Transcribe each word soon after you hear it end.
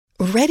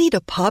Ready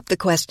to pop the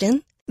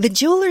question? The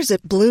jewelers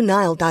at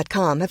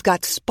BlueNile.com have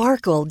got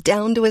sparkle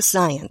down to a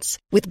science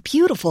with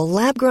beautiful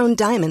lab-grown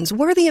diamonds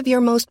worthy of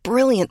your most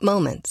brilliant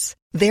moments.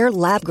 Their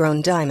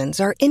lab-grown diamonds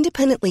are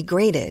independently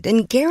graded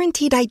and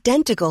guaranteed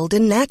identical to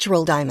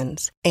natural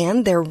diamonds,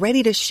 and they're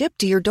ready to ship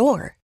to your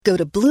door. Go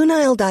to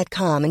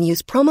BlueNile.com and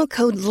use promo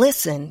code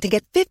LISTEN to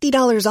get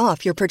 $50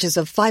 off your purchase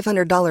of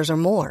 $500 or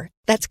more.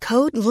 That's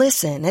code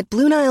LISTEN at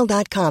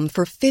BlueNile.com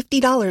for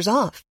 $50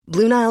 off.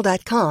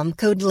 BlueNile.com,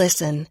 code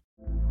LISTEN.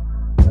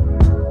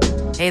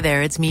 Hey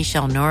there, it's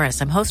Michelle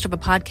Norris. I'm host of a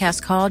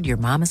podcast called Your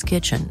Mama's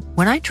Kitchen.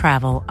 When I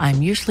travel,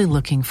 I'm usually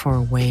looking for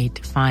a way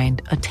to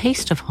find a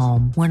taste of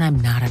home when I'm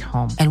not at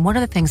home. And one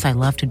of the things I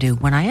love to do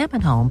when I am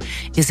at home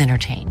is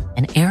entertain.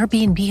 And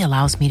Airbnb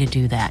allows me to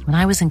do that. When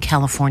I was in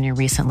California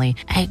recently,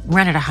 I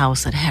rented a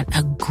house that had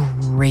a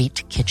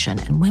great kitchen.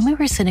 And when we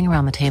were sitting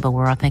around the table, we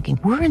were all thinking,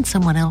 we're in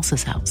someone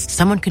else's house.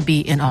 Someone could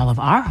be in all of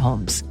our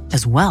homes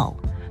as well.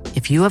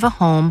 If you have a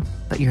home,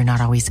 but you're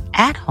not always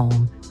at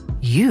home,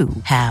 you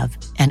have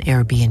an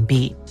Airbnb.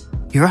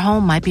 Your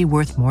home might be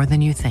worth more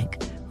than you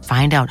think.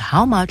 Find out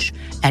how much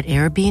at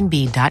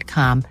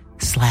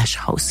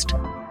airbnb.com/host.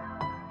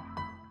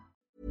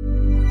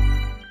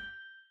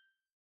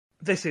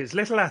 This is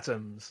Little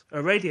Atoms,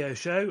 a radio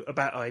show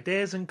about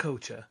ideas and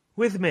culture.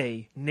 With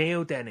me,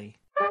 Neil Denny.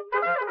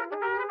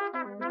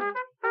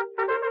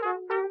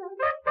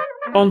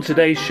 On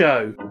today's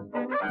show,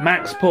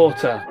 Max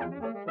Porter,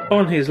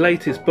 on his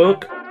latest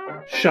book,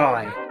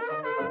 Shy.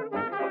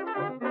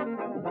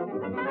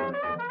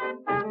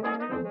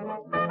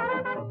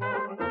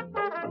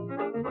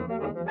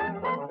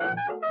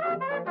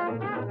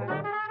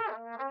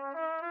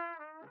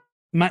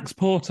 Max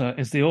Porter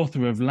is the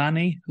author of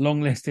Lanny,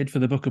 longlisted for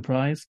the Booker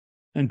Prize,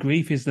 and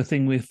Grief is the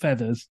Thing with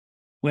Feathers,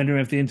 winner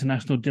of the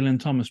International Dylan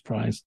Thomas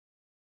Prize.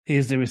 He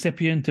is the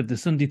recipient of the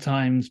Sunday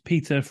Times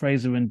Peter,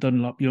 Fraser and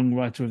Dunlop Young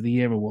Writer of the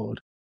Year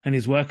Award, and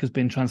his work has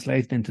been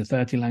translated into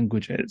 30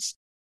 languages.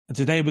 And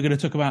today we're going to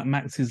talk about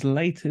Max's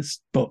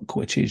latest book,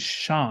 which is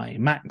Shy.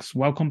 Max,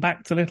 welcome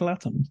back to Little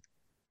Atoms.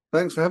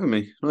 Thanks for having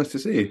me. Nice to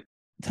see you.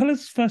 Tell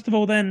us, first of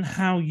all, then,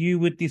 how you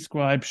would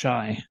describe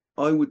Shy.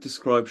 I would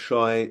describe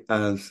Shy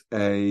as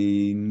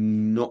a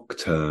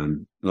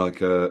nocturne, like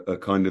a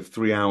kind of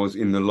 3 hours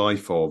in the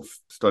life of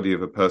study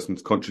of a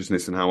person's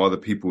consciousness and how other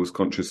people's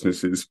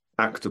consciousnesses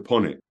act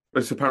upon it.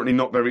 It's apparently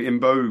not very in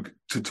vogue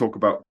to talk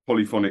about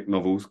polyphonic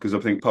novels because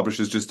I think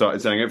publishers just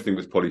started saying everything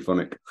was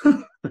polyphonic.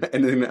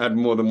 Anything that had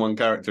more than one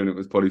character in it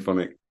was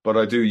polyphonic. But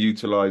I do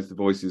utilise the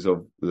voices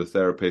of the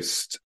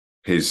therapist,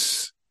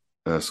 his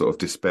sort of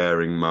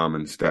despairing mum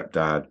and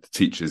stepdad, the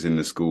teachers in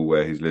the school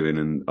where he's living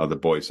and other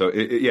boys. So,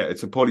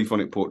 it's a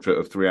polyphonic portrait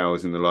of 3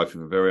 hours in the life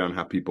of a very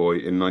unhappy boy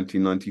in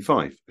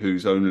 1995,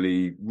 whose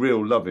only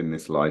real love in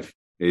this life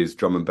is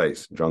drum and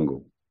bass,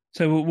 jungle.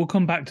 So we'll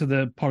come back to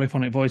the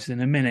polyphonic voices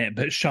in a minute,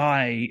 but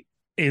Shy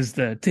is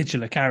the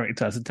titular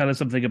character, so tell us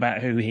something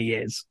about who he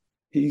is.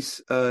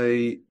 He's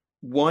a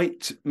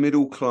white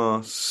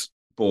middle-class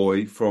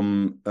boy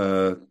from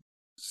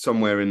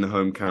somewhere in the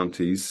home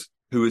counties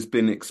who has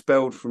been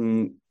expelled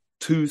from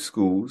 2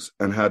 schools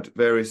and had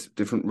various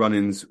different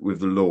run-ins with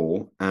the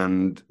law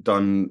and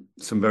done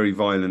some very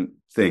violent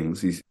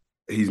things.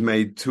 He's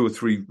made 2 or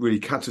 3 really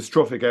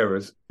catastrophic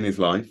errors in his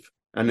life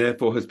and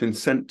therefore has been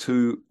sent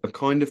to a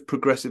kind of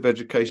progressive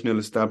educational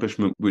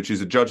establishment, which is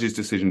a judge's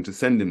decision to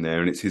send him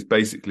there, and it's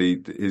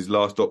basically his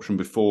last option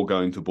before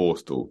going to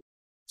Borstal.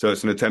 So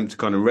it's an attempt to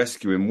kind of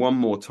rescue him one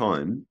more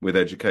time with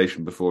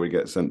education before he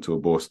gets sent to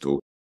a Borstal.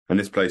 And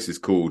this place is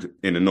called,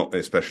 in a not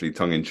especially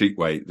tongue-in-cheek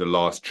way, the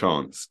Last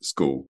Chance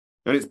School.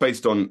 And it's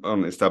based on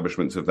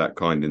establishments of that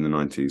kind in the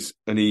 90s.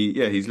 And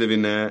he's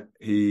living there.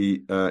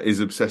 He is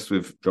obsessed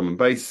with drum and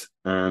bass,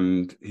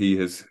 and he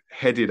has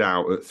headed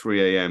out at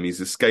 3 a.m. He's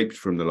escaped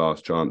from the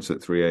Last Chance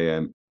at 3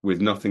 a.m.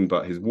 with nothing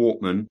but his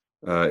Walkman,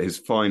 his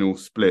final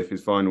spliff,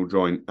 his final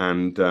joint,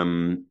 and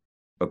a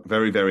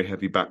very, very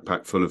heavy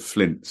backpack full of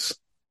flints,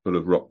 full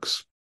of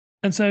rocks.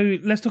 And so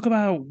let's talk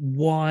about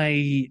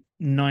why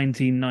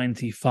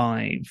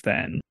 1995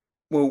 then.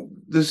 Well,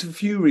 there's a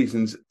few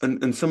reasons,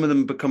 and some of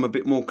them become a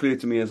bit more clear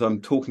to me as I'm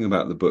talking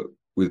about the book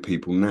with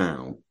people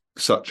now,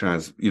 such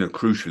as,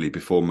 crucially,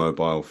 before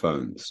mobile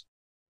phones,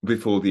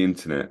 before the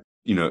internet,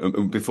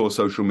 before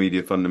social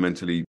media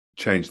fundamentally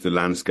changed the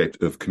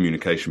landscape of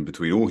communication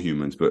between all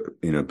humans, but,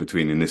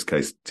 between, in this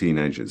case,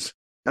 teenagers.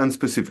 And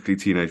specifically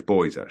teenage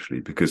boys,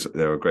 actually, because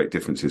there are great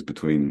differences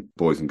between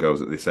boys and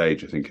girls at this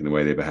age, I think, in the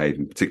way they behave,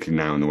 and particularly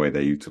now in the way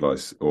they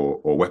utilise or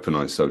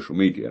weaponise social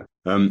media.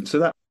 So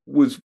that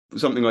was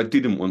something I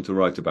didn't want to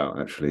write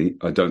about, actually.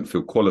 I don't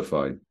feel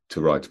qualified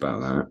to write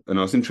about that. And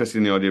I was interested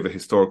in the idea of a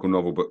historical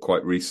novel, but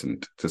quite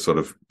recent, to sort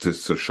of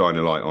shine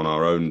a light on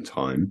our own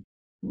time,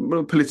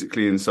 well,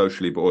 politically and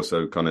socially, but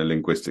also kind of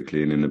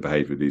linguistically and in the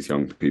behaviour of these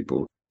young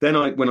people. Then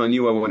when I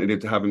knew I wanted him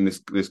to have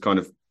this kind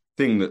of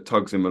thing that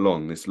tugs him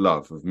along, this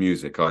love of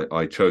music,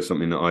 I chose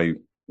something that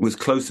I'm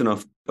close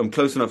enough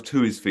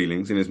to his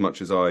feelings, in as much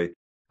as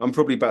I'm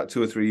probably about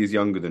 2 or 3 years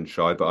younger than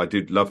Shy, but I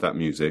did love that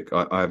music.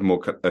 I have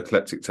more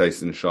eclectic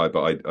taste than Shy,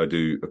 but I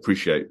do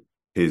appreciate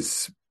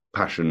his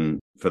passion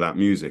for that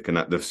music, and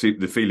that the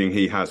feeling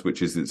he has,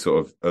 which is it's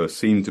sort of a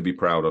scene to be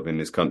proud of in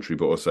this country,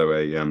 but also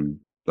a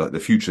like the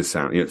future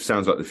sound. It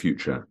sounds like the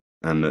future,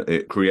 and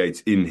it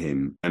creates in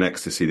him an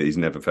ecstasy that he's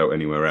never felt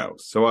anywhere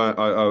else. So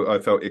I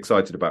felt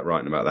excited about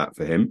writing about that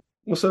for him.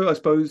 Also, I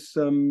suppose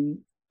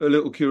a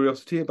little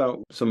curiosity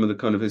about some of the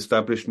kind of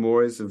established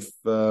mores of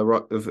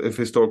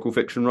historical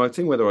fiction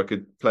writing, whether I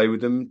could play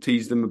with them,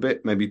 tease them a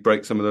bit, maybe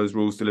break some of those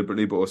rules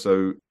deliberately, but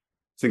also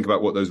think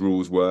about what those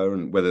rules were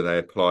and whether they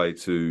apply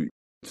to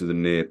the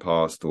near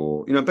past,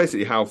 or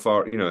basically how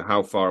far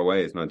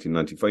away is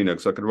 1995.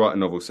 Because I could write a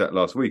novel set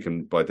last week,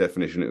 and by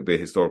definition it would be a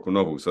historical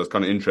novel. So I was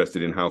kind of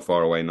interested in how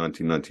far away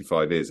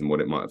 1995 is and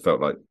what it might have felt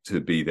like to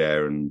be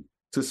there, and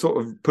to sort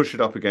of push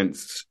it up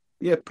against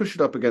the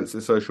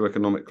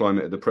socioeconomic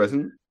climate of the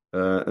present.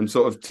 And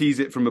sort of tease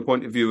it from a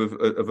point of view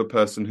of a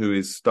person who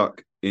is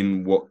stuck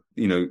in what,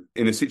 in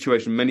a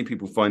situation many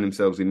people find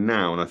themselves in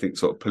now. And I think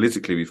sort of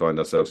politically we find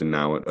ourselves in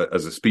now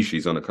as a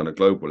species on a kind of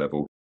global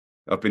level.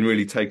 I've been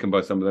really taken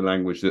by some of the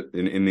language that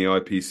in the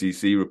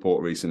IPCC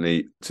report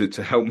recently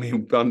to help me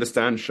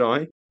understand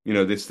shy.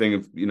 This thing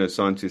of,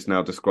 scientists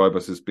now describe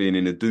us as being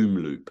in a doom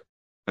loop.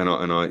 And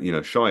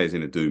I shy is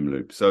in a doom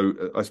loop. So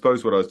I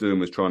suppose what I was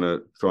doing was trying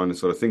to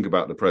sort of think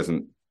about the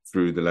present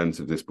through the lens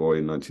of this boy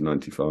in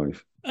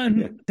 1995.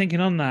 And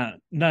thinking on that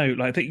note,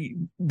 I think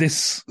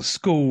this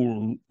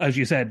school, as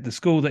you said, the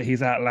school that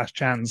he's at, Last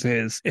Chance,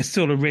 is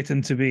sort of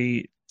written to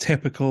be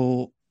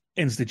typical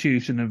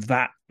institution of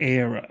that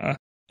era,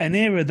 an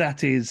era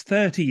that is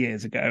 30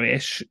 years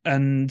ago-ish,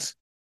 and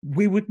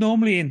we would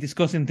normally, in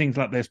discussing things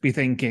like this, be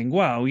thinking,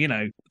 well,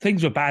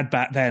 things were bad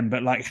back then,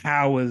 but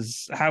how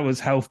has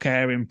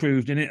healthcare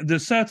improved? And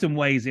there's certain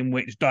ways in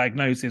which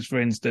diagnosis, for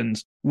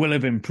instance, will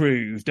have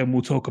improved. And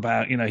we'll talk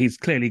about, he's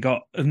clearly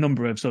got a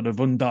number of sort of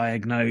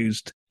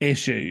undiagnosed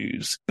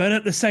issues. But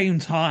at the same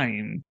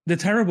time, the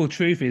terrible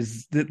truth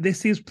is that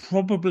this is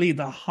probably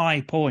the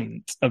high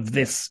point of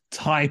this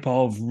type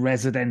of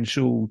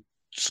residential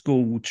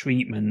school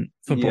treatment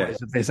for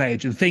boys of this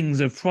age, and things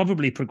have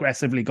probably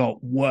progressively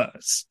got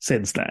worse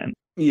since then.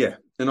 Yeah,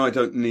 and I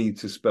don't need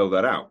to spell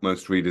that out.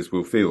 Most readers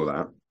will feel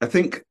that. I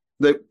think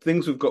that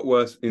things have got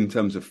worse in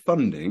terms of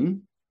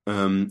funding,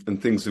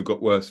 and things have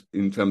got worse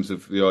in terms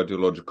of the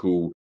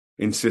ideological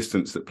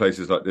insistence that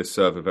places like this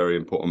serve a very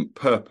important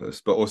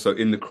purpose, but also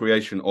in the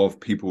creation of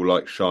people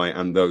like Shy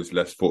and those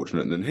less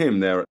fortunate than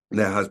him, there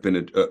has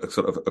been a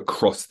sort of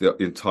across the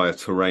entire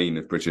terrain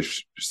of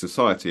British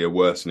society a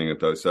worsening of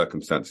those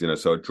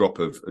circumstances. So a drop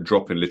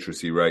in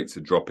literacy rates,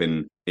 a drop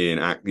in in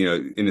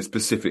a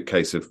specific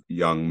case of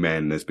young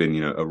men, there's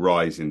been a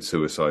rise in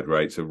suicide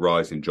rates, a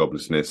rise in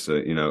joblessness,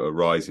 a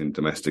rise in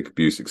domestic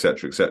abuse,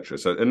 etc., etc.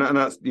 So and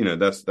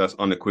that's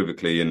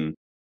unequivocally in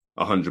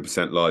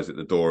 100% lies at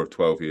the door of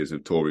 12 years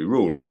of Tory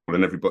rule,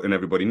 and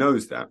everybody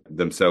knows that,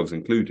 themselves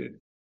included.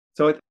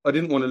 So I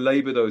didn't want to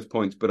labour those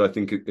points, but I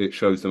think it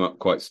shows them up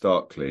quite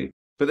starkly.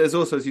 But there's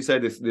also, as you say,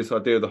 this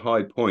idea of the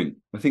high point.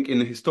 I think in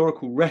the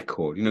historical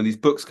record, these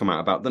books come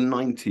out about the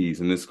 90s,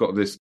 and there's got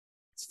this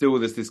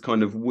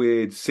kind of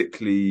weird,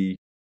 sickly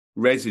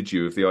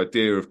residue of the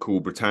idea of cool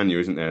Britannia,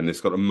 isn't there? And there's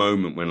got a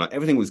moment when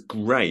everything was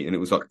great and it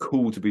was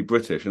cool to be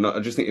British. And I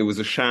just think it was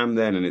a sham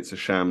then and it's a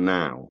sham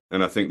now.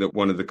 And I think that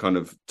one of the kind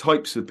of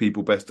types of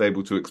people best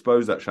able to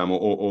expose that sham,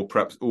 or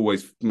perhaps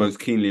always most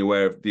keenly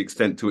aware of the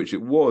extent to which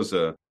it was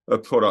a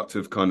product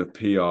of kind of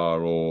PR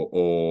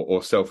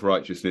or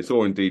self-righteousness,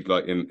 or indeed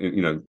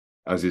in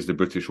as is the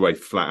British way,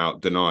 flat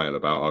out denial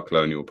about our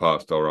colonial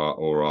past or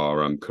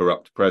our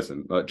corrupt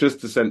present.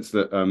 Just the sense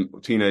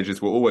that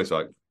teenagers were always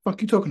like, "What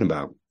are you talking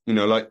about?"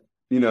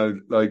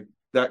 Like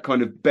that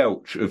kind of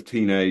belch of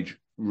teenage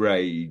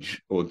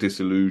rage or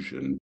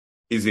disillusion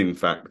is in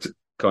fact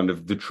kind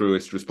of the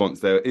truest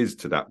response there is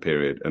to that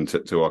period and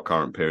to our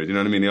current period. You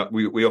know what I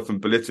mean? We often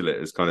belittle it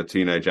as kind of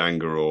teenage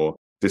anger or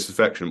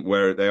disaffection,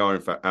 where they are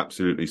in fact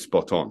absolutely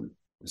spot on.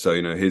 So,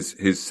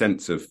 his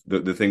sense of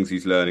the things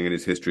he's learning in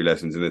his history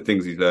lessons and the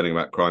things he's learning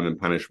about crime and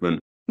punishment,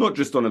 not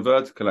just on a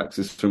vertical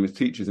axis from his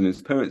teachers and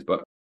his parents,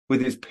 but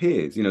with his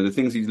peers, the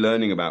things he's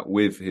learning about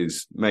with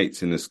his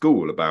mates in the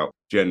school about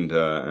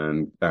gender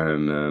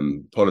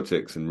and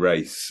politics and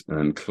race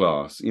and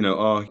class,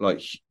 are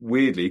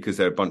weirdly, because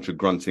they're a bunch of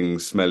grunting,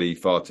 smelly,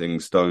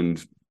 farting,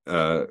 stoned,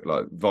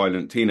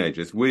 violent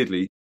teenagers,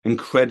 weirdly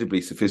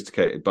incredibly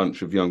sophisticated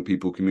bunch of young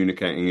people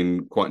communicating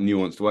in quite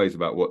nuanced ways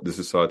about what the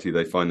society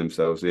they find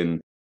themselves in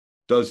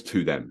does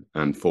to them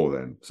and for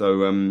them.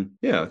 So,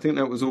 I think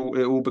that was all.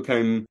 It all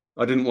became.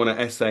 I didn't want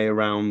to essay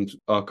around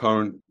our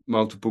current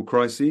multiple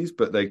crises,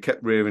 but they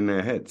kept rearing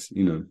their heads,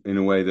 in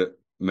a way that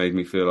made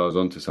me feel I was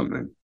onto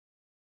something.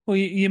 Well,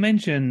 you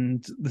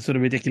mentioned the sort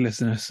of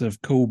ridiculousness of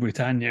Cool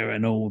Britannia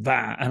and all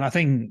that, and I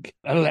think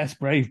a less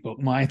brave book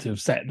might have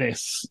set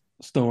this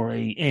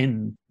story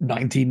in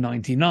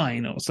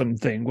 1999 or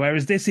something,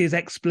 whereas this is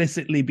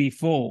explicitly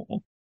before.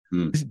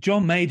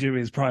 John Major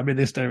is Prime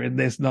Minister in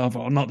this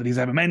novel. Not that he's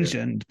ever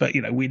mentioned, but,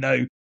 we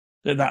know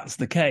that that's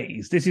the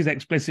case. This is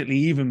explicitly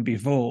even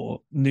before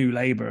New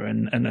Labour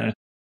and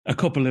a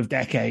couple of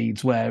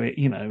decades where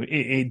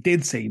it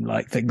did seem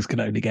like things could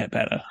only get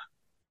better.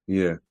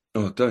 Yeah.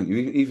 Oh, don't you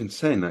even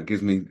saying that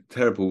gives me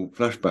terrible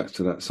flashbacks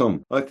to that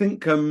song. I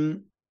think,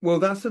 well,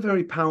 that's a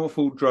very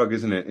powerful drug,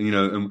 isn't it?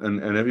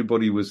 And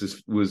everybody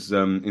was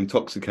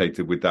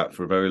intoxicated with that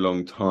for a very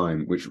long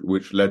time,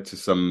 which led to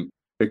some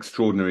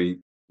extraordinary,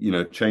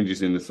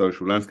 changes in the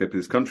social landscape of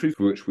this country,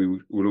 for which we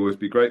will always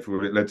be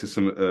grateful. It led to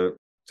some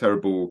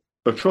terrible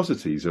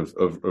atrocities of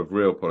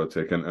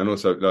realpolitik, and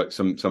also like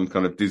some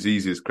kind of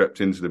diseases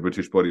crept into the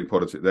British body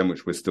politic then,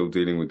 which we're still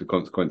dealing with the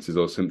consequences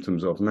or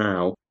symptoms of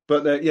now.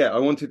 But I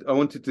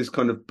wanted this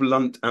kind of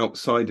blunt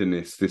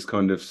outsiderness, this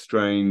kind of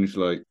strange,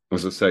 like,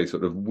 as I say,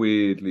 sort of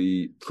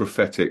weirdly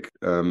prophetic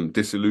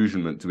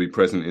disillusionment to be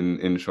present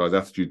in Shai's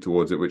attitude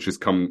towards it, which has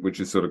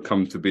sort of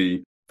come to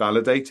be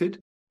validated,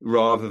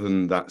 rather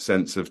than that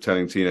sense of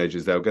telling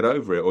teenagers they'll get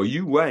over it, or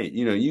you wait,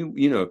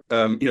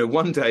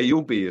 one day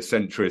you'll be a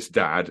centrist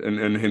dad,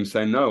 and him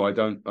saying, no, I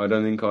don't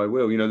think I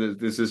will.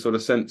 There's this sort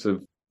of sense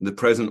of the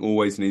present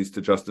always needs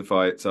to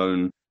justify its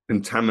own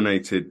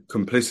contaminated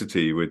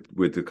complicity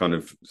with the kind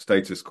of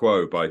status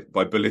quo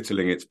by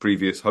belittling its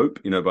previous hope,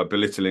 by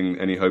belittling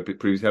any hope it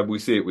previously had. We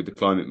see it with the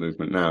climate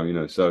movement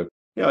now, so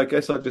yeah, I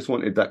guess I just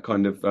wanted that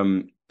kind of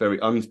very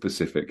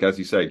unspecific, as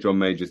you say, John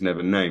Major's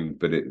never named,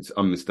 but it's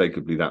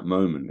unmistakably that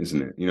moment,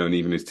 isn't it? And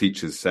even his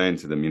teachers saying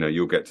to them,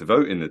 you'll get to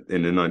vote in the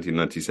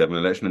 1997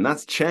 election, and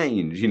that's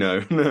change,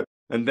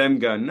 and them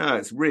going, no,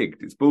 it's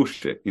rigged, it's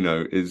bullshit,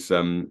 is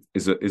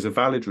a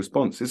valid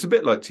response. It's a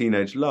bit like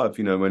teenage love,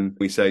 when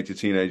we say to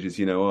teenagers,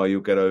 oh,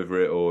 you'll get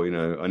over it, or,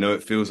 I know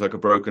it feels like a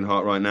broken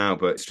heart right now,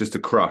 but it's just a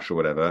crush or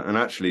whatever. And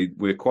actually,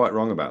 we're quite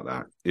wrong about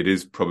that. It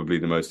is probably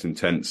the most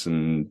intense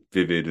and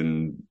vivid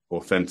and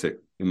authentic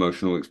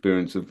emotional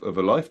experience of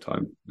a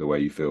lifetime, the way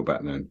you feel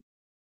back then.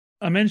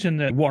 I mentioned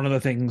that one of the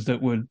things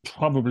that would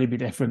probably be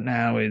different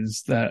now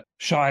is that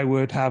Shai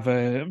would have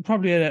a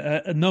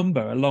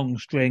long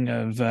string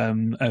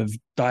of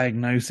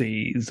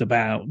diagnoses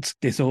about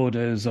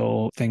disorders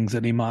or things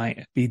that he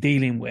might be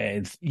dealing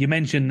with. You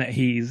mentioned that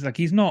he's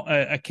not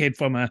a kid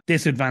from a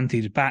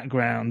disadvantaged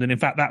background, and in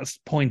fact that's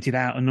pointed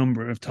out a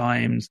number of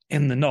times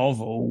in the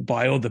novel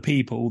by other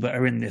people that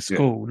are in this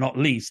school, not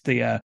least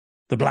the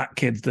black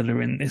kids that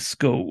are in this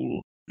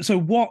school. So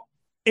what,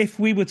 if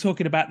we were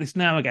talking about this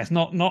now, I guess,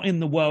 not in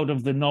the world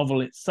of the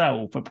novel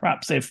itself, but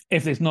perhaps if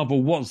this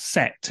novel was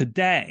set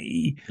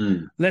today,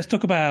 let's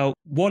talk about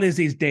what is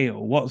his deal?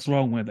 What's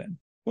wrong with him?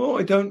 Well,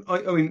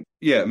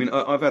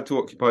 I've had to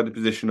occupy the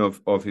position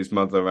of his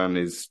mother and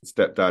his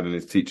stepdad and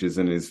his teachers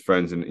and his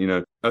friends,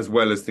 and, as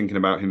well as thinking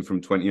about him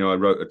from 20, I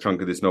wrote a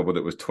chunk of this novel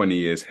that was 20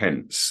 years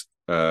hence,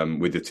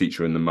 with the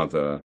teacher and the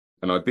mother.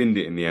 And I binned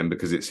it in the end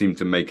because it seemed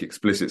to make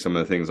explicit some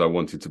of the things I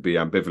wanted to be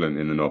ambivalent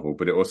in the novel.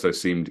 But it also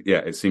seemed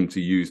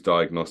to use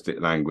diagnostic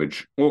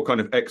language or kind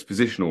of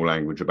expositional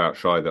language about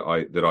Shai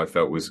that I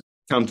felt was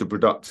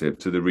counterproductive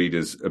to the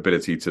reader's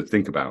ability to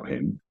think about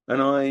him.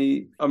 And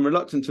I'm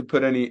reluctant to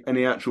put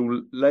any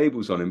actual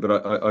labels on him,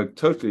 but I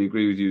totally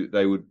agree with you that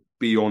they would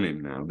be on him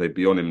now. They'd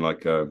be on him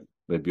like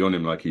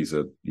he's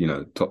a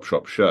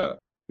Topshop shirt,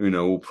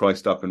 all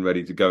priced up and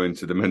ready to go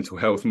into the mental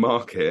health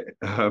market.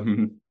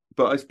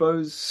 But I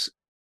suppose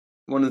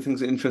one of the things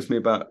that interests me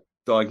about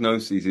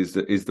diagnoses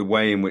is the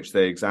way in which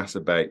they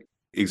exacerbate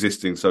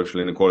existing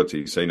social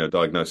inequalities. So,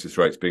 diagnosis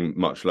rates being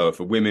much lower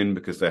for women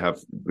because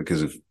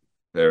of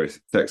various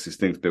sexist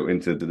things built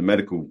into the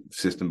medical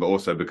system, but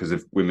also because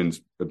of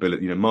women's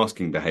ability,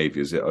 masking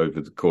behaviours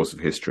over the course of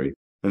history.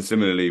 And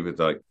similarly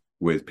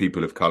with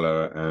people of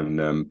colour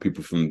and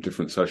people from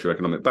different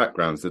socioeconomic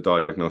backgrounds, the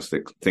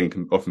diagnostic thing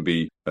can often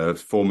be a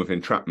form of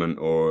entrapment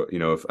or,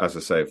 as I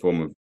say, a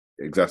form of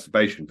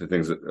exacerbation for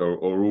things that are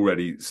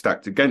already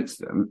stacked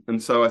against them.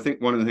 And so I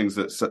think one of the things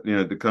that's,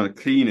 the kind of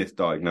cleanest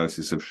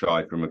diagnosis of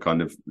Shai from a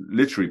kind of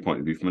literary point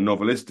of view, from a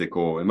novelistic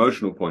or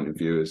emotional point of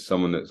view, as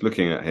someone that's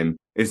looking at him,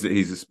 is that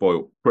he's a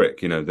spoilt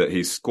prick, that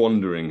he's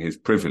squandering his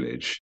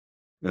privilege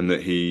and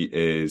that he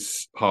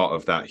is part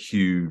of that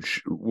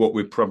huge, what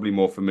we're probably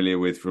more familiar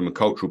with from a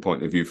cultural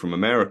point of view from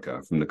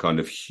America, from the kind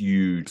of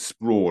huge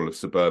sprawl of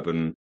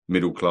suburban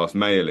middle-class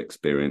male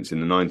experience in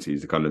the 90s,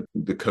 the kind of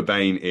the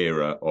Cobain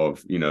era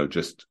of,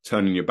 just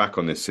turning your back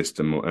on this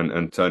system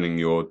and turning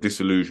your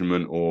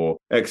disillusionment or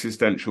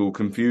existential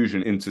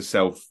confusion into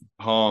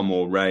self-harm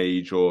or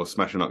rage or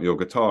smashing up your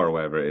guitar or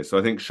whatever it is. So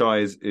I think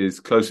Shai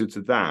is closer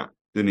to that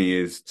than he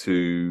is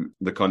to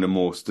the kind of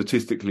more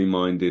statistically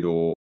minded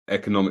or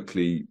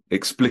economically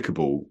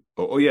explicable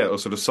or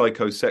sort of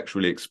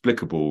psychosexually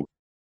explicable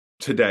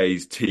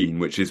today's teen,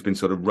 which has been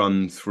sort of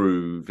run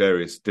through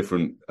various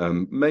different,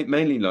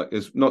 mainly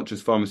it's not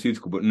just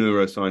pharmaceutical, but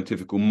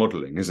neuroscientific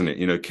modelling, isn't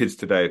it? Kids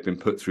today have been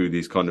put through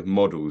these kind of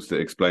models that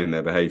explain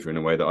their behaviour in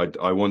a way that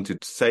I wanted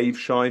to save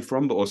Shai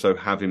from, but also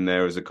have him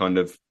there as a kind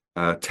of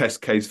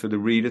test case for the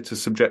reader to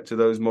subject to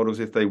those models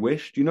if they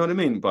wish. Do you know what I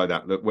mean by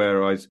that? That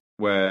where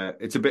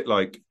it's a bit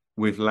like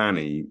with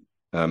Lanny,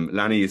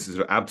 Lanny is sort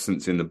of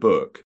absence in the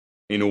book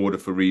in order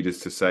for readers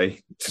to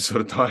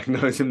sort of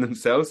diagnose him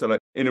themselves. So like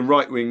in a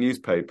right-wing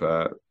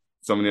newspaper,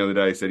 Someone the other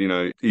day said,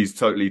 he's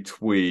totally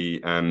twee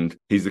and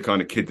he's the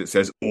kind of kid that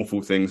says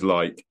awful things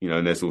like,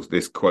 and there's also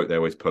this quote they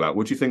always pull out,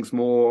 what do you think's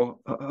more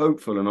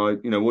hopeful? And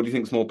what do you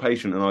think's more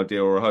patient, an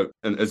idea or a hope?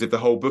 And as if the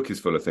whole book is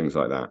full of things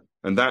like that.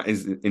 And that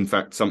is, in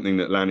fact, something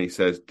that Lanny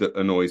says that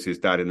annoys his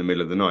dad in the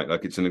middle of the night.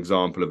 Like it's an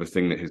example of a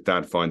thing that his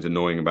dad finds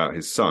annoying about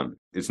his son.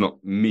 It's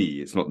not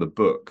me. It's not the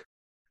book.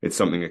 It's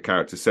something a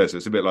character says. So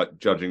it's a bit like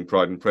judging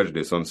Pride and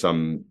Prejudice on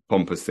some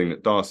pompous thing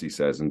that Darcy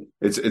says. And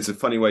it's a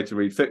funny way to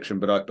read fiction,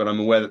 but I'm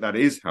aware that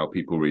is how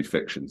people read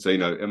fiction. So,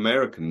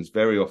 Americans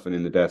very often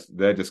in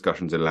their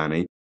discussions of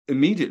Lanny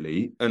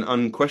immediately and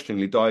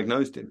unquestioningly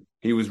diagnosed him.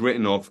 He was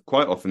written off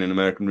quite often in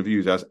American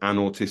reviews as an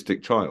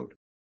autistic child.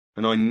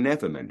 And I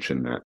never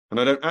mention that. And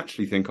I don't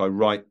actually think I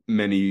write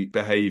many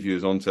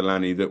behaviours onto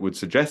Lanny that would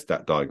suggest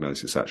that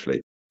diagnosis,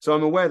 actually. So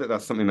I'm aware that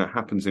that's something that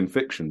happens in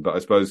fiction, but I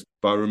suppose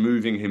by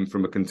removing him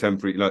from a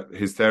contemporary, like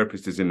his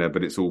therapist is in there,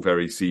 but it's all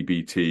very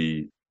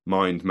CBT,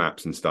 mind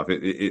maps and stuff.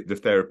 The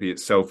therapy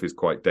itself is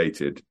quite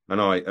dated.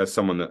 And I, as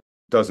someone that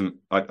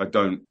I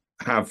don't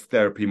have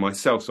therapy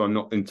myself, so I'm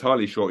not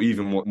entirely sure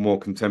even what more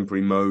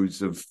contemporary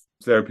modes of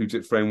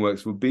therapeutic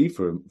frameworks would be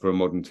for a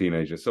modern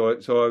teenager. So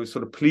I was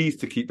sort of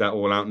pleased to keep that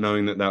all out,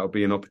 knowing that would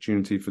be an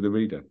opportunity for the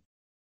reader.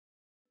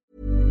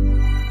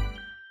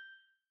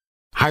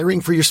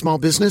 Hiring for your small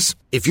business?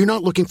 If you're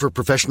not looking for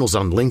professionals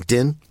on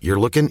LinkedIn, you're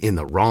looking in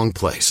the wrong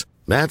place.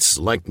 That's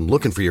like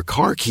looking for your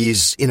car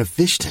keys in a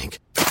fish tank.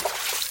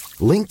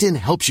 LinkedIn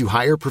helps you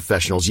hire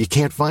professionals you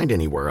can't find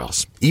anywhere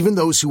else, even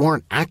those who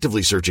aren't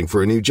actively searching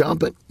for a new job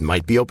but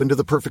might be open to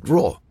the perfect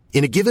role.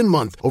 In a given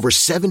month, over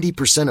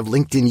 70% of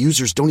LinkedIn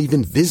users don't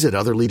even visit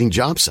other leading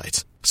job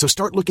sites. So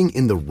start looking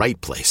in the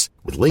right place.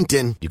 With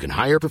LinkedIn, you can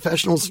hire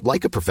professionals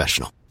like a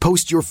professional.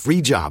 Post your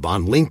free job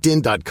on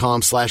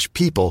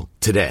linkedin.com/people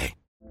today.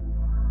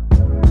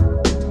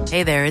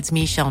 Hey there, it's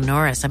Michelle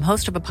Norris. I'm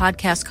host of a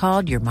podcast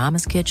called Your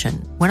Mama's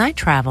Kitchen. When I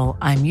travel,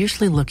 I'm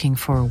usually looking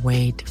for a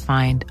way to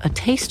find a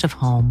taste of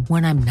home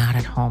when I'm not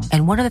at home.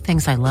 And one of the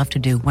things I love to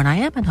do when I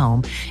am at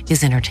home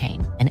is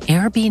entertain. And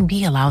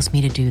Airbnb allows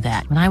me to do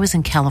that. When I was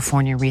in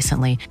California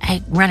recently,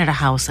 I rented a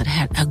house that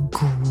had a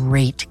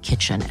great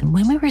kitchen. And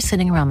when we were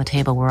sitting around the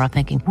table, we're all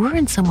thinking, we're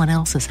in someone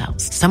else's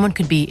house. Someone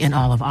could be in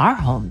all of our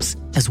homes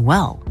as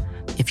well.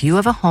 If you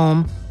have a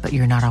home, but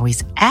you're not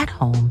always at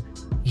home,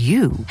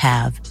 you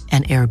have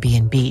an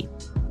Airbnb.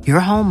 Your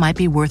home might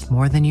be worth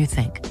more than you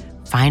think.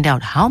 Find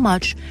out how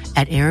much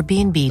at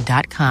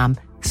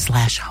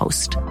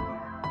airbnb.com/host.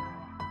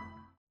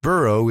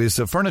 Burrow is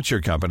a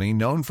furniture company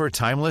known for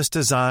timeless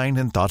design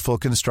and thoughtful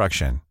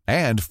construction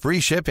and free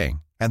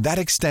shipping, and that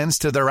extends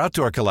to their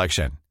outdoor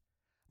collection.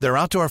 Their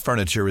outdoor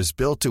furniture is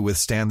built to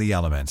withstand the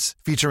elements,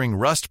 featuring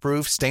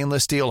rust-proof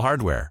stainless steel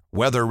hardware,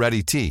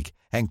 weather-ready teak,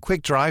 and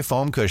quick-dry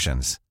foam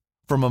cushions.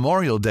 For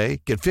Memorial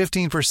Day, get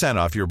 15%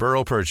 off your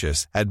Burrow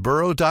purchase at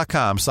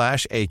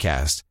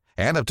burrow.com/ACAST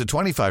and up to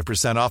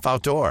 25% off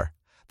outdoor.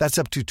 That's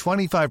up to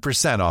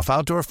 25% off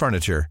outdoor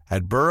furniture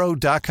at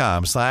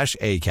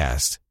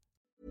burrow.com/ACAST.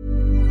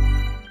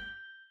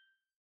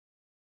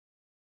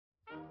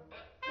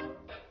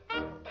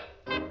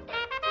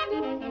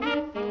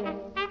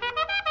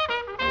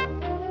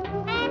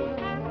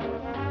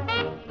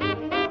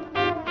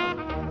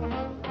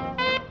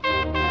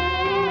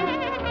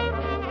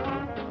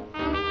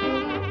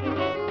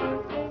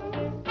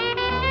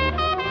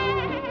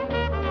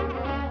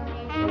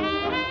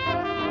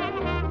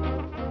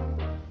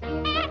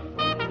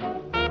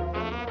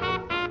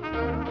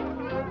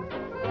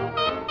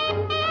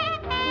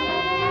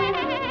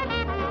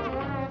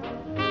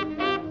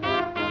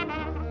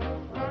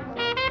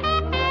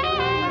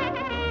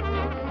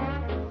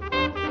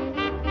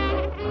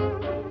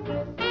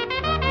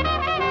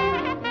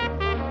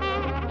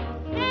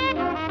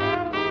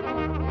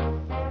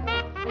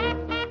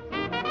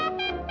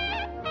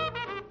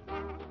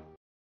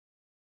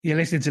 You're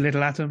listening to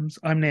Little Atoms.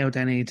 I'm Neil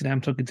Denny. Today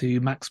I'm talking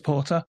to Max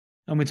Porter,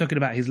 and we're talking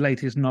about his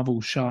latest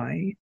novel,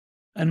 Shy.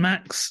 And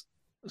Max,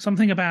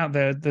 something about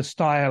the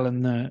style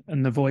and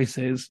the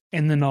voices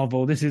in the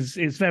novel.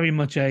 It's very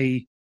much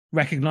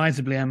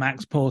recognizably a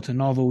Max Porter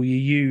novel. You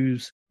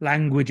use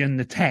language and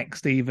the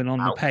text even on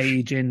the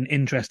page in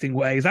interesting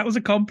ways. That was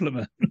a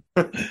compliment.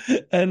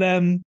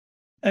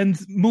 And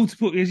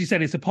multiple, as you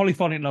said, it's a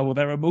polyphonic novel.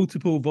 There are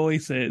multiple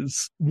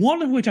voices.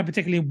 One of which I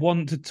particularly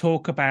want to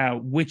talk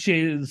about, which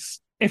is,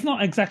 if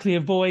not exactly a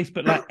voice,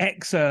 but like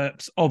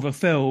excerpts of a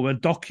film, a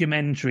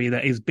documentary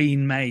that is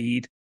being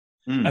made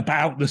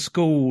about the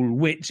school,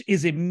 which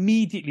is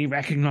immediately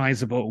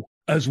recognizable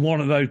as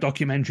one of those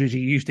documentaries you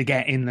used to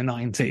get in the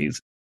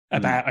 90s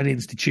about an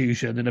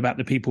institution and about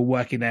the people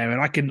working there. And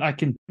I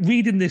can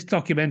read in this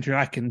documentary,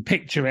 I can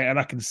picture it and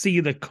I can see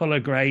the color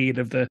grade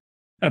of the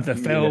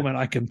film, and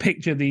I can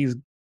picture these,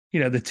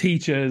 the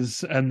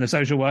teachers and the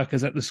social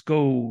workers at the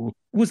school.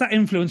 Was that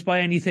influenced by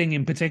anything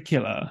in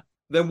particular?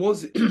 There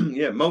was,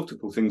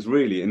 multiple things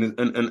really, and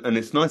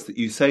it's nice that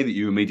you say that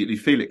you immediately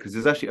feel it, because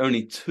there's actually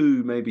only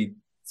 2, maybe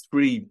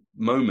 3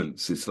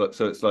 moments. It's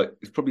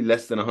probably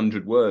less than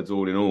 100 words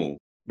all in all.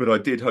 But I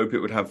did hope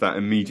it would have that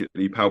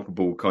immediately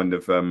palpable kind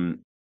of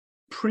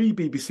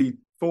pre-BBC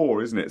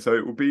 4, isn't it? So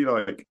it will be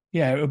like...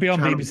 Yeah, it will be on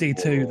Channel BBC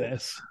 4. Two,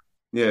 this.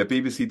 Yeah,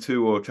 BBC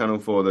 2 or Channel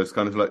 4, those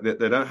kind of like...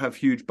 They don't have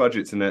huge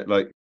budgets in it.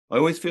 Like, I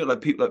always feel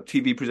like people like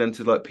TV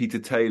presenters like Peter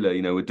Taylor,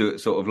 you know, would do it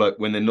sort of like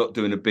when they're not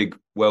doing a big,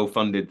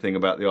 well-funded thing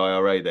about the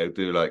IRA, they'll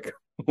do like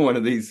one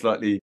of these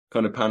slightly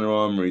kind of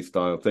panorama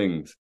style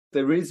things.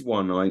 There is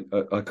one,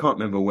 I can't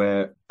remember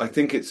where. I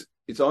think it's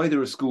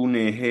either a school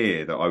near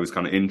here that I was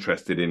kind of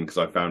interested in because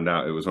I found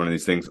out it was one of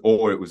these things,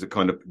 or it was a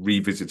kind of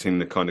revisiting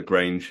the kind of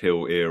Grange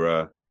Hill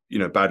era, you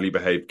know, badly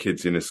behaved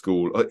kids in a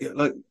school.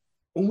 Like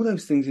all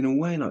those things in a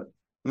way, like,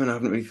 I mean, I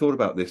haven't really thought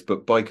about this,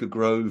 but Biker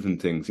Grove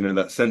and things, you know,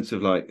 that sense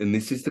of like, and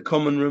this is the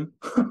common room,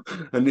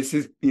 and this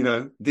is, you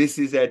know, this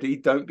is Eddie.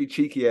 Don't be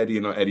cheeky, Eddie,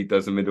 and like Eddie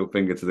does a middle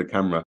finger to the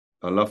camera.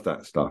 I love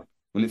that stuff.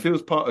 And it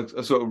feels part of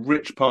a sort of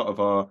rich part of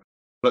our,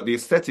 like the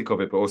aesthetic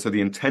of it, but also the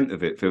intent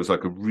of it feels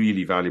like a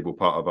really valuable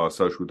part of our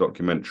social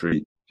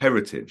documentary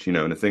heritage, you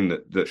know, and a thing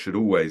that should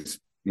always,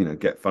 you know,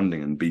 get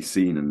funding and be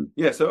seen. And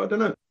yeah, so I don't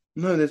know.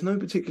 No, there's no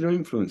particular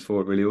influence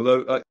for it really,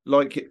 although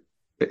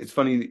it's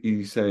funny that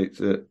you say it's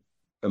a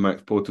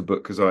Max Porter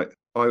book, because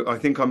I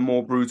think I'm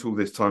more brutal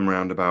this time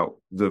around about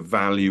the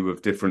value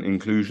of different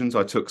inclusions.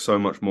 I took so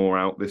much more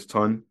out this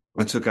time.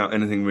 I took out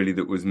anything really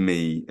that was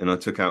me, and I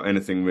took out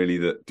anything really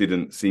that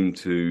didn't seem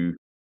to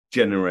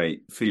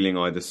generate feeling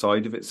either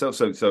side of itself.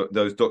 So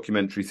those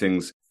documentary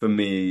things for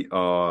me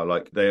are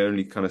like, they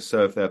only kind of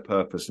serve their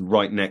purpose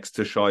right next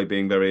to Shy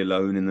being very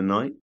alone in the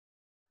night,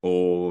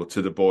 or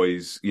to the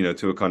boys, you know,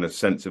 to a kind of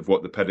sense of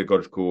what the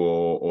pedagogical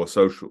or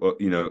social, or,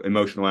 you know,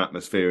 emotional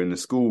atmosphere in the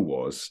school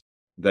was.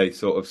 They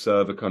sort of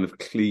serve a kind of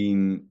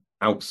clean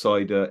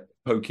outsider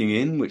poking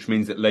in, which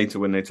means that later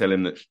when they tell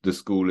him that the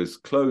school is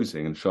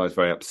closing and Shy's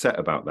very upset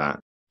about that,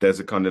 there's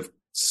a kind of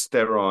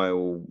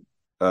sterile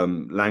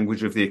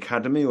language of the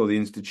academy or the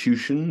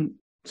institution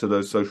to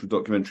those social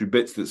documentary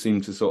bits that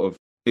seem to sort of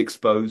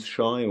expose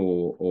Shy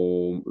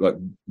or like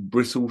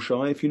bristle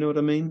Shy, if you know what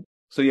I mean.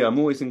 So yeah, I'm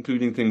always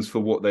including things for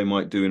what they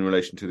might do in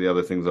relation to the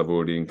other things I've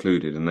already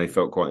included, and they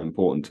felt quite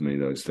important to me,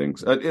 those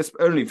things. It's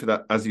only for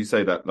that, as you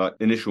say, that like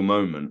initial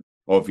moment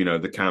of, you know,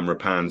 the camera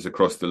pans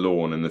across the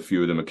lawn and the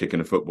few of them are kicking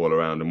a football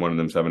around and one of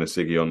them's having a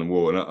ciggy on the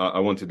wall. And I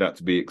wanted that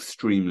to be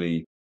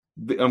extremely...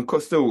 I'm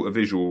still a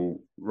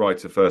visual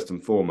writer first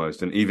and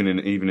foremost, and even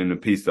in a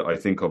piece that I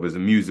think of as a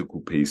musical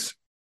piece,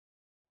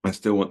 I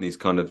still want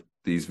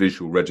these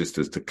visual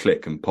registers to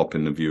click and pop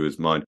in the viewer's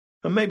mind.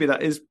 And maybe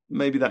that is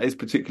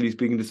particularly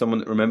speaking to someone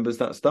that remembers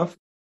that stuff.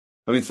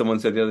 I mean, someone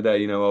said the other day,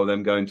 you know,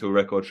 them going to a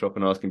record shop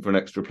and asking for an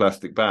extra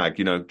plastic bag,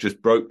 you know,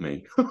 just broke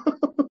me.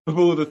 Of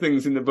all the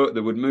things in the book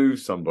that would move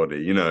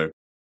somebody, you know,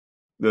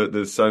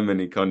 there's so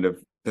many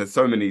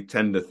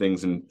tender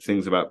things and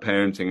things about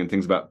parenting and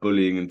things about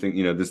bullying and things,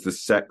 you know, there's the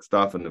sex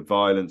stuff and the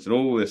violence and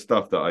all this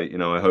stuff that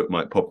I hope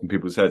might pop in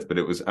people's heads, but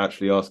it was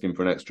actually asking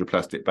for an extra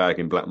plastic bag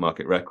in black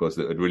market records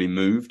that had really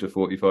moved a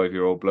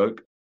 45-year-old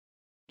bloke.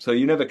 So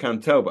you never can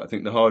tell, but I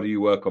think the harder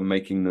you work on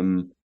making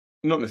them,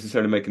 not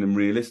necessarily making them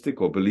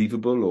realistic or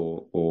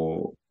believable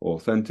or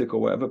authentic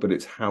or whatever, but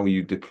it's how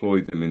you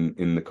deploy them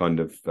in the kind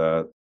of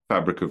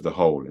fabric of the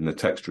whole, in the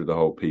texture of the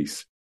whole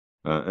piece.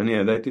 And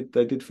yeah,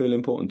 they did feel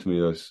important to me,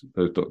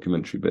 those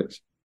documentary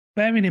bits.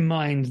 Bearing in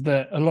mind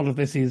that a lot of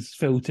this is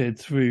filtered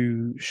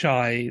through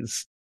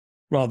Shy's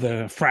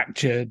rather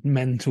fractured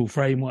mental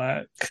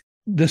framework,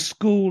 the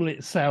school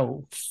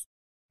itself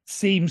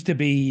seems to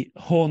be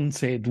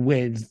haunted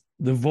with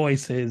the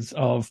voices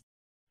of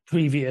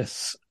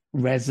previous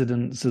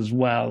residents as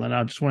well. And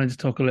I just wanted to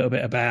talk a little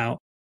bit about,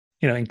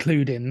 you know,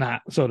 including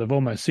that sort of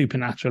almost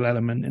supernatural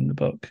element in the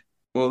book.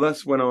 Well,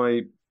 that's when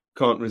I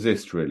can't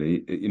resist,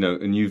 really, you know,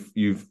 and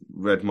you've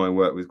read my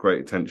work with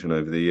great attention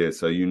over the years,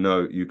 so you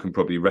know, you can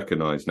probably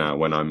recognize now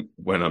when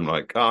I'm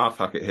like,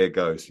 fuck it, here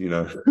goes, you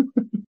know.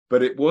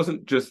 But it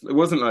wasn't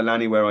like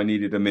Lanny where I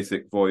needed a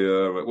mythic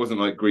voyeur, or it wasn't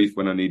like Grief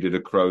when I needed a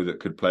crow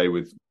that could play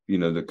with, you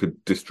know, that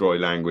could destroy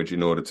language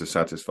in order to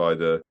satisfy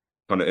the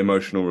kind of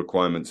emotional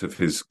requirements of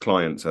his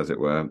clients, as it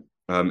were.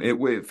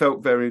 It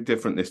felt very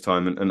different this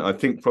time, and I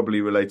think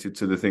probably related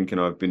to the thinking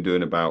I've been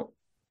doing about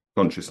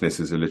consciousness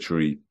as a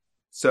literary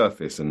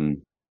surface,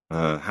 and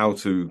how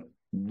to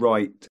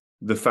write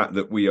the fact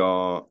that we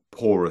are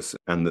porous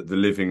and that the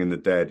living and the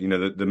dead, you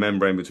know, the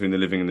membrane between the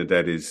living and the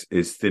dead is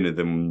thinner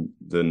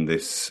than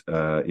this,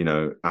 you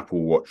know,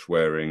 Apple Watch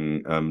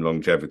wearing,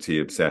 longevity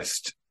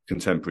obsessed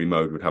contemporary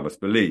mode would have us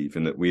believe,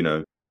 and that we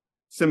know.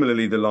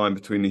 Similarly, the line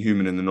between the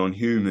human and the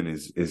non-human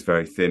is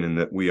very thin, and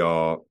that we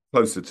are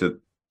closer to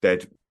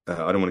dead.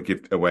 I don't want to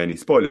give away any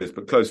spoilers,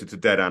 but closer to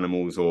dead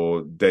animals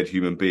or dead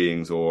human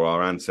beings or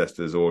our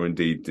ancestors, or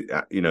indeed,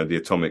 you know, the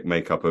atomic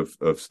makeup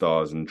of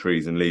stars and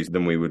trees and leaves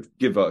than we would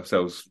give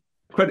ourselves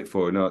credit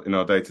for in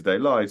our day-to-day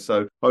lives.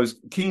 So I was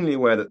keenly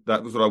aware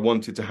that was what I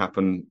wanted to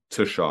happen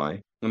to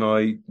Shy, and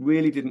I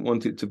really didn't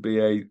want it to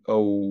be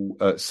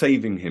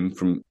saving him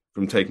from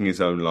taking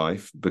his own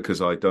life,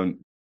 because I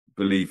don't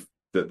believe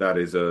that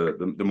is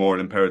the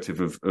moral imperative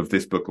of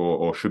this book,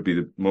 or should be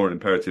the moral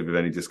imperative of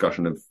any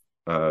discussion of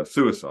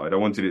suicide. I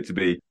wanted it to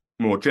be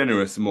more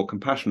generous and more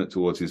compassionate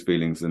towards his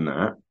feelings than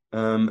that.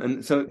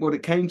 And so what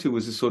it came to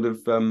was a sort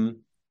of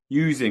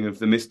using of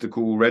the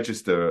mystical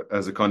register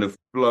as a kind of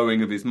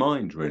blowing of his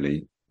mind,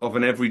 really, of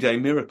an everyday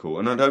miracle.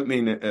 And I don't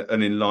mean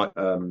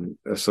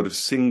a sort of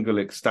single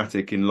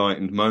ecstatic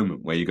enlightened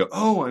moment where you go,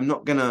 oh, I'm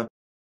not gonna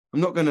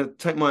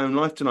take my own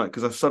life tonight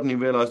because I've suddenly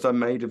realized I'm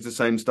made of the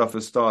same stuff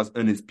as stars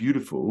and it's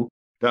beautiful.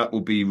 That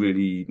will be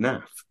really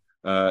naff.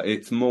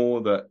 It's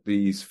more that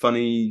these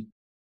funny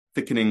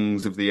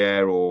thickenings of the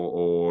air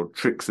or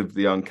tricks of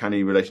the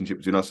uncanny relationship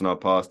between us and our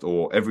past,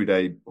 or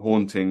everyday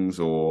hauntings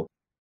or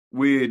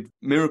weird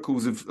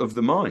miracles of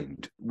the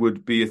mind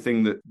would be a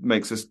thing that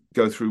makes us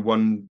go through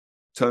one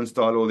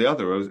turnstile or the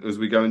other as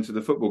we go into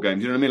the football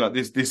games. You know what I mean?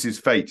 Like this is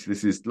fate,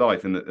 this is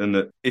life, and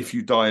that if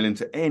you dial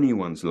into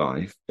anyone's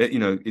life, you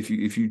know, if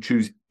you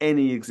choose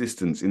any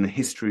existence in the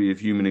history of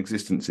human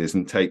existences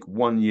and take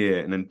 1 year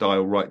and then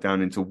dial right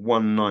down into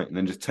one night and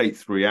then just take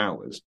 3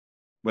 hours,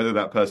 whether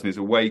that person is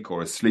awake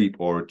or asleep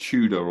or a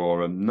Tudor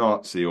or a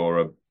Nazi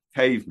or a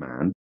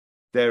caveman,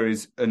 there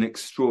is an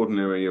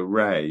extraordinary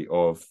array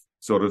of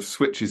sort of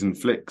switches and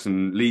flicks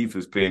and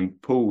levers being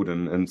pulled,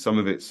 and some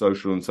of it's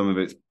social and some of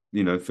it's,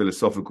 you know,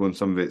 philosophical and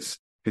some of it's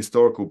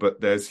historical,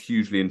 but there's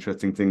hugely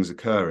interesting things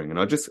occurring. And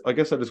I guess I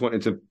just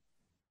wanted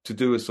to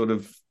do a sort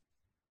of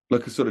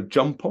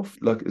jump off,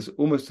 like it's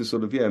almost a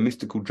sort of,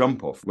 mystical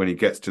jump off when he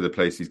gets to the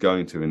place he's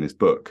going to in this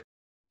book,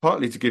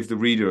 partly to give the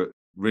reader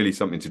really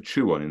something to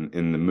chew on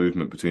in the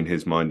movement between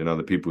his mind and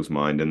other people's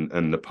mind,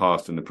 and the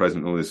past and the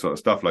present, all this sort of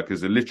stuff. Like,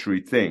 as a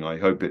literary thing, I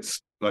hope it's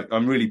like,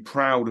 I'm really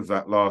proud of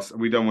that last,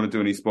 we don't want to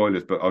do any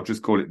spoilers, but I'll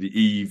just call it the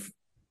Eve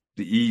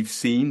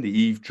scene, the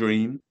Eve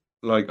dream.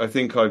 Like, I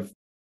think I've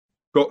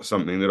got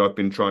something that I've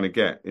been trying to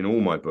get in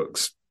all my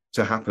books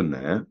to happen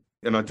there,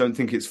 and I don't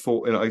think it's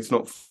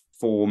not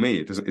for me.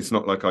 It's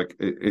not like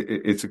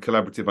it's a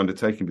collaborative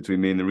undertaking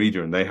between me and the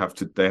reader, and they have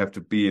to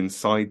be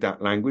inside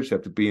that language, they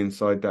have to be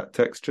inside that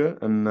texture,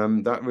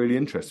 and that really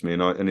interests me.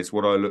 And it's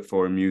what I look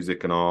for in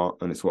music and art,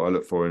 and it's what I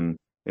look for in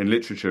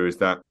literature, is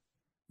that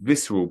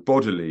visceral,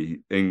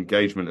 bodily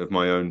engagement of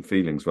my own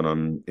feelings when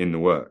I'm in the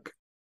work.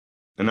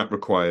 And that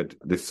required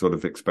this sort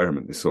of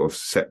experiment, this sort of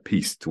set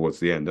piece towards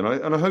the end. And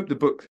I hope the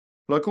book,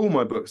 like all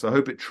my books, I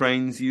hope it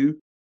trains you,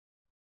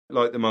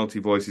 like the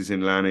multi-voices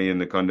in Lanny and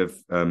the kind of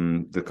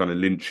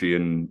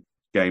Lynchian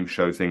game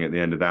show thing at the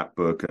end of that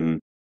book, and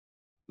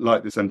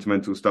like the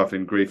sentimental stuff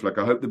in Grief. Like,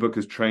 I hope the book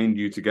has trained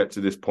you to get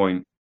to this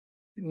point,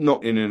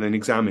 not in an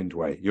examined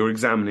way. You're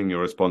examining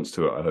your response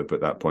to it, I hope,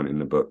 at that point in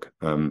the book.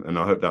 And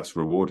I hope that's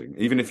rewarding.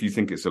 Even if you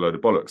think it's a load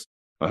of bollocks,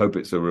 I hope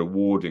it's a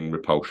rewarding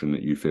repulsion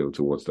that you feel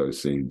towards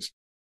those scenes.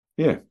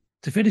 Yeah.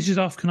 To finish it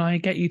off, can I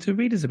get you to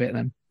read us a bit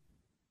then?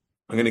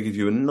 I'm going to give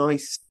you a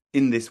nice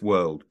in this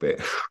world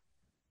bit.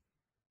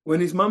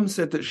 When his mum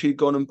said that she'd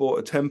gone and bought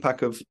a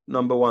 10-pack of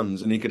number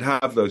ones and he could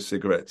have those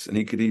cigarettes and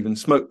he could even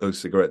smoke those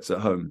cigarettes at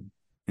home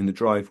in the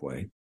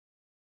driveway,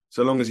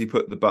 so long as he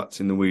put the butts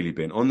in the wheelie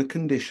bin, on the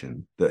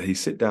condition that he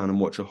sit down and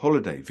watch a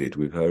holiday vid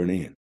with her and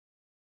Ian.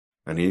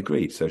 And he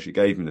agreed, so she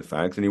gave him the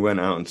fags and he went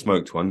out and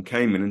smoked one,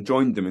 came in and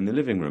joined them in the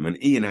living room,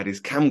 and Ian had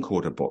his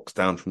camcorder box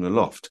down from the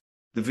loft,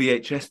 the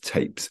VHS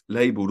tapes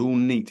labelled all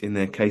neat in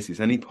their cases,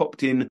 and he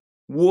popped in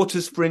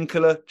Water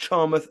Sprinkler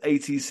Charmouth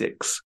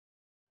 86.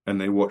 And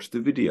they watched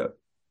the video.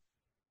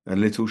 And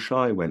little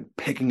Shy went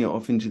pegging it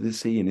off into the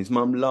sea, and his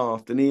mum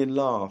laughed, and Ian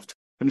laughed,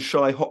 and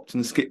Shy hopped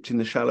and skipped in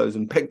the shallows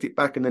and pegged it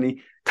back, and then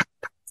he cut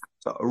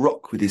a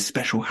rock with his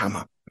special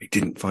hammer. He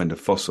didn't find a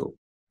fossil.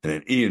 And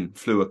then Ian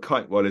flew a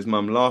kite while his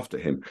mum laughed at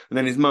him. And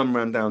then his mum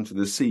ran down to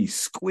the sea,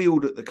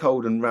 squealed at the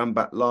cold, and ran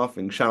back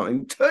laughing,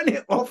 shouting, "Turn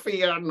it off,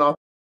 Ian!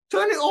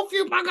 Turn it off,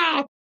 you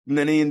bugger!" And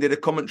then Ian did a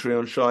commentary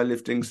on Shy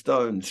lifting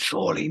stones.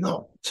 Surely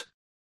not.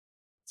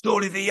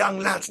 Surely the young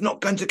lad's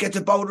not going to get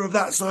a boulder of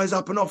that size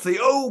up and off the...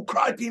 Oh,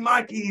 crikey,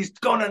 Mikey, he's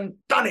gone and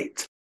done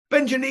it.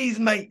 Bend your knees,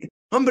 mate.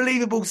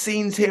 Unbelievable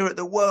scenes here at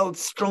the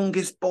world's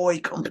strongest boy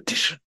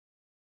competition.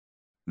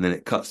 And then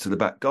it cuts to the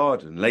back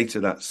garden later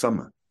that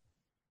summer.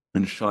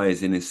 And Shy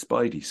is in his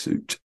Spidey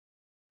suit.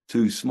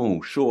 Too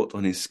small, short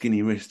on his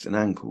skinny wrists and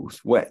ankles,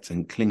 wet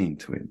and clinging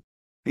to him.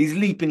 He's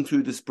leaping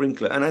through the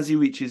sprinkler, and as he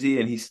reaches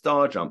Ian, he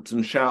star jumps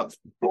and shouts,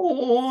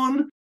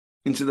 "Born!"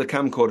 into the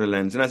camcorder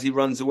lens, and as he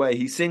runs away,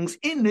 he sings,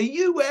 "In the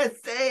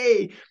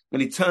USA!" And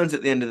he turns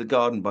at the end of the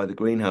garden by the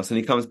greenhouse, and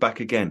he comes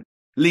back again,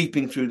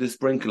 leaping through the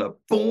sprinkler,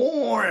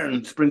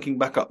 "Born!" sprinkling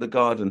back up the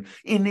garden,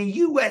 "In the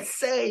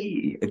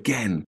USA!"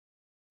 again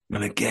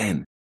and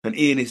again. And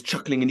Ian is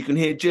chuckling, and you can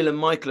hear Jill and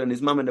Michael and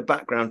his mum in the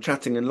background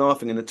chatting and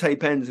laughing, and the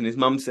tape ends, and his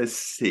mum says,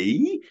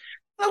 "See?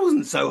 That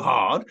wasn't so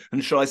hard."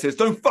 And Shy says,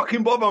 "Don't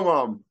fucking bother,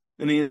 Mum."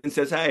 And Ian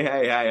says, hey,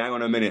 hang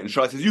on a minute. And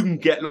Shy says, "You can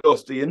get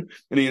lost, Ian."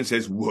 And Ian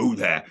says, "Whoa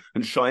there."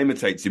 And Shy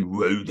imitates him,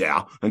 "Whoa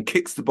there," and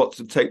kicks the box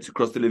of tapes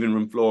across the living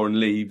room floor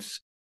and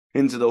leaves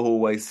into the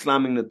hallway,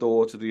 slamming the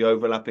door to the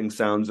overlapping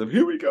sounds of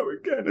 "Here we go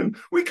again," and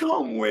 "We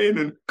can't win,"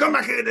 and "Come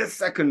back here this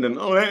second," and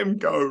 "I'll let him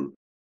go."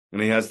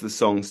 And he has the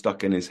song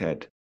stuck in his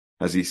head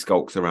as he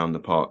skulks around the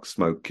park,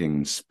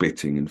 smoking,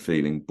 spitting, and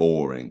feeling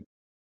boring.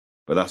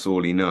 But that's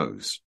all he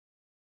knows.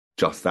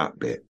 Just that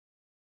bit.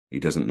 He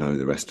doesn't know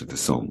the rest of the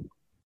song.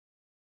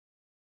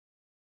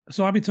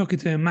 So I've been talking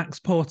to Max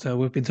Porter.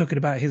 We've been talking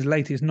about his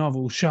latest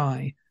novel,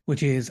 Shy,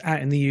 which is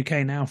out in the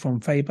UK now from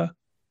Faber.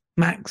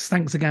 Max,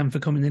 thanks again for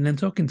coming in and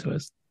talking to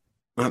us.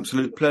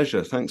 Absolute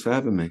pleasure. Thanks for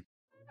having me.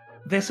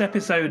 This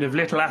episode of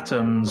Little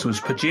Atoms was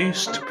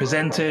produced,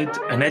 presented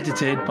and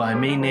edited by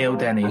me, Neil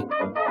Denny.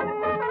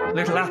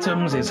 Little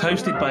Atoms is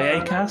hosted by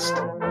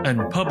Acast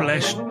and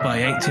published by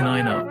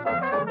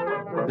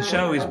 89Up. The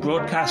show is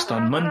broadcast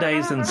on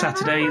Mondays and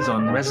Saturdays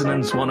on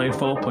Resonance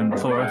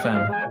 104.4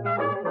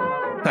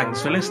 FM.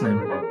 Thanks for listening.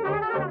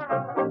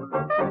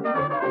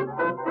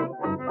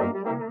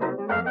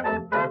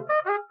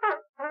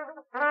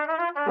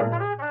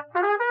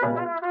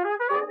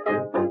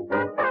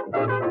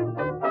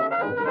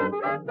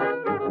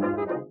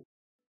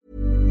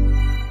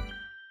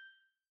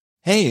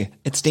 Hey,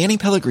 it's Danny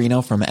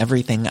Pellegrino from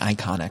Everything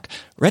Iconic.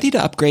 Ready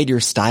to upgrade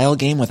your style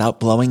game without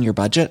blowing your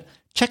budget?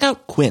 Check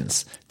out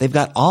Quince. They've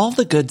got all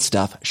the good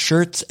stuff,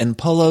 shirts and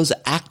polos,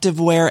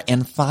 activewear,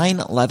 and fine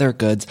leather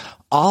goods,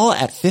 all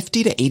at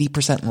 50 to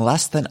 80%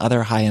 less than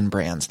other high-end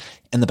brands.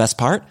 And the best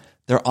part?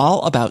 They're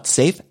all about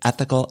safe,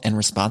 ethical, and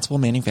responsible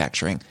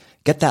manufacturing.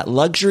 Get that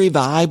luxury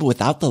vibe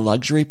without the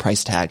luxury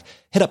price tag.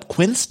 Hit up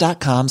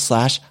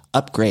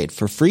quince.com/upgrade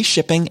for free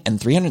shipping and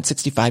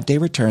 365-day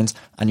returns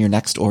on your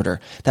next order.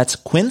 That's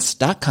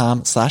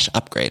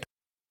quince.com/upgrade.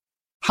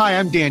 Hi,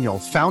 I'm Daniel,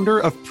 founder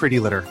of Pretty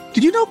Litter.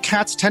 Did you know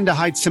cats tend to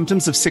hide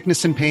symptoms of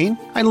sickness and pain?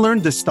 I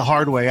learned this the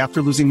hard way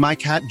after losing my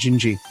cat,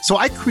 Gingy. So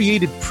I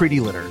created Pretty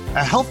Litter,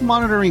 a health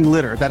monitoring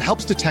litter that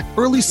helps detect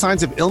early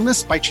signs of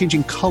illness by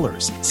changing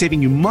colors,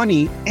 saving you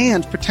money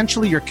and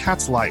potentially your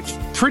cat's life.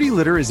 Pretty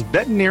Litter is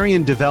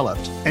veterinarian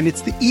developed, and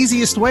it's the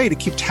easiest way to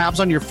keep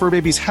tabs on your fur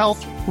baby's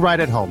health right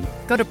at home.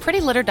 Go to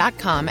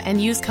prettylitter.com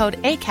and use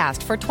code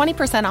ACAST for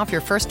 20% off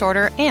your first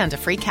order and a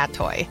free cat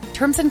toy.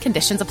 Terms and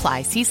conditions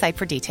apply. See site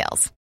for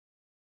details.